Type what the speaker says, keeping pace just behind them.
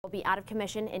Will be out of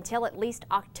commission until at least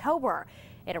October.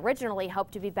 It originally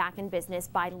hoped to be back in business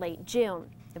by late June.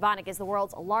 Evonik is the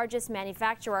world's largest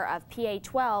manufacturer of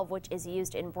PA12, which is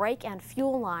used in brake and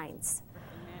fuel lines.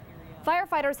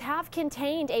 Firefighters have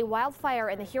contained a wildfire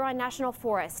in the Huron National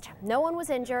Forest. No one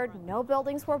was injured, no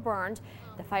buildings were burned.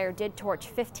 The fire did torch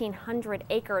 1,500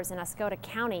 acres in Oscoda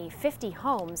County. 50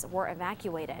 homes were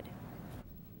evacuated.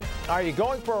 Are you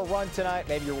going for a run tonight?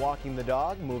 Maybe you're walking the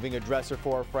dog, moving a dresser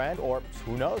for a friend, or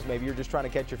who knows, maybe you're just trying to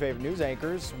catch your favorite news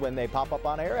anchors when they pop up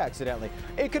on air accidentally.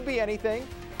 It could be anything.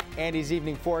 Andy's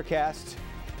evening forecast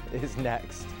is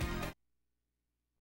next.